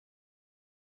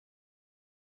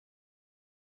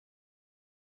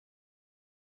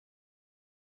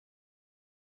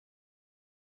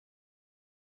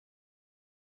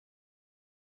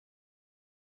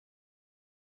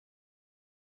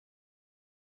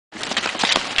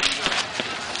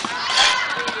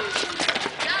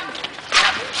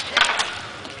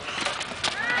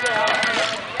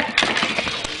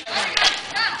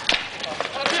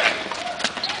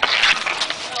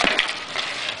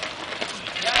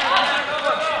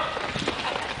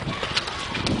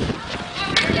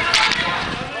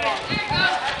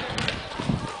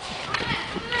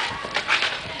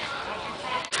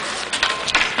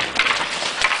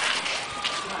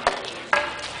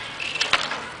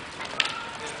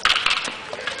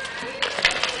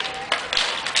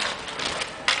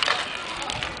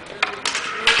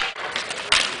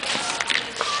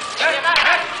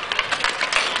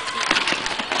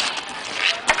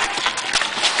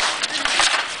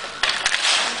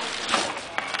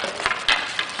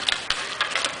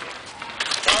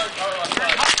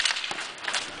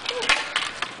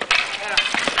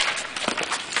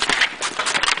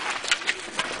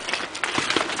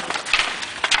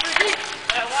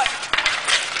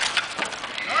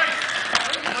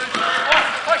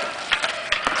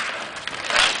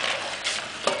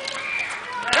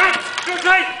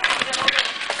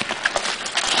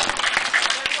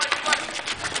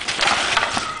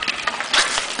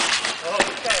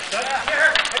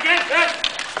Again, good.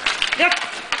 Yep.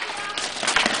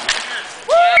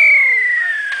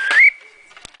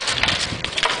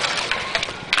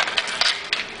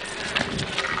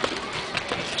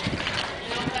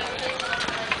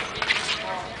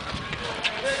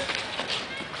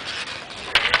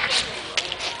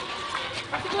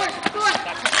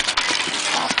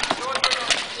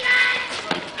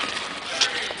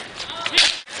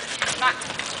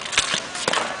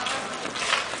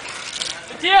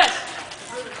 Yes.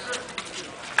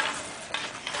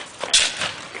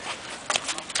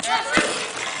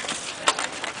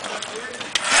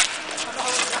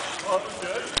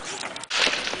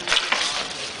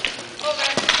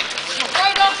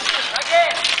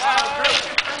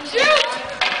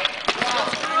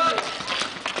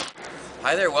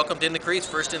 Hi there, welcome to In the Crease,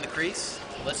 first in the crease.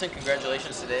 Listen,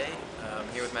 congratulations today. I'm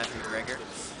here with Matthew McGregor.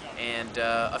 And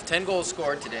of 10 goals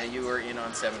scored today, you were in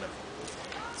on 7 of them.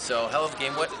 So, hell of a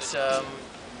game. What's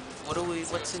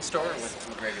in store with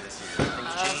McGregor this year?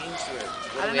 Things changed?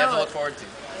 What do we have to look forward to?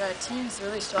 The team's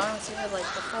really strong this year. Like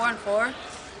the 4-on-4,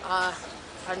 I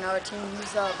don't know, our team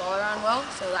moves the ball around well,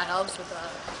 so that helps with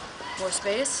more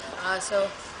space. So,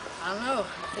 I don't know.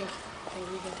 I think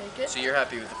we can take it. So you're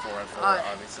happy with the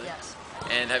 4-on-4, obviously? Yes.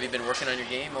 And have you been working on your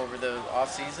game over the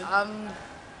off-season?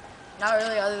 Not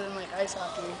really, other than like ice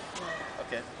hockey. Yeah.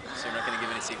 Okay, so you're not going to give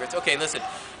any secrets. Okay, listen,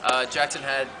 Jackson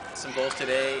had some goals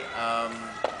today. How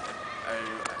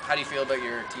do you feel about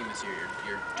your team this year?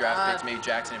 Your draft picks, maybe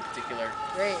Jackson in particular?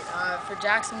 Great. For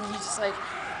Jackson, he's just like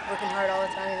working hard all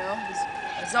the time, you know.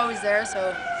 He's always there,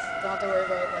 so don't have to worry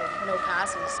about like no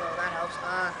passes, so that helps.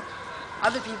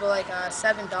 Other people like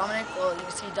Seb and Dominic, well, you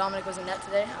can see Dominic was in net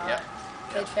today.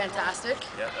 Played fantastic.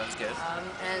 Yeah, that was good.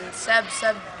 And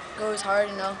Seb goes hard,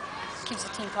 you know, keeps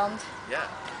the team pumped. Yeah.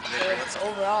 So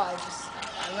overall, I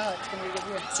don't know, it's going to be a good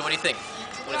year. So what do you think?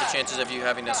 What are the chances of you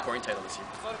having a scoring title this year?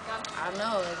 I don't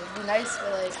know. It would be nice,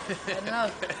 but like, I don't know.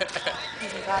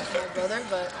 He's a passionate brother,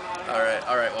 but... All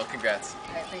right. Well, congrats.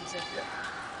 All right, thanks. Yeah.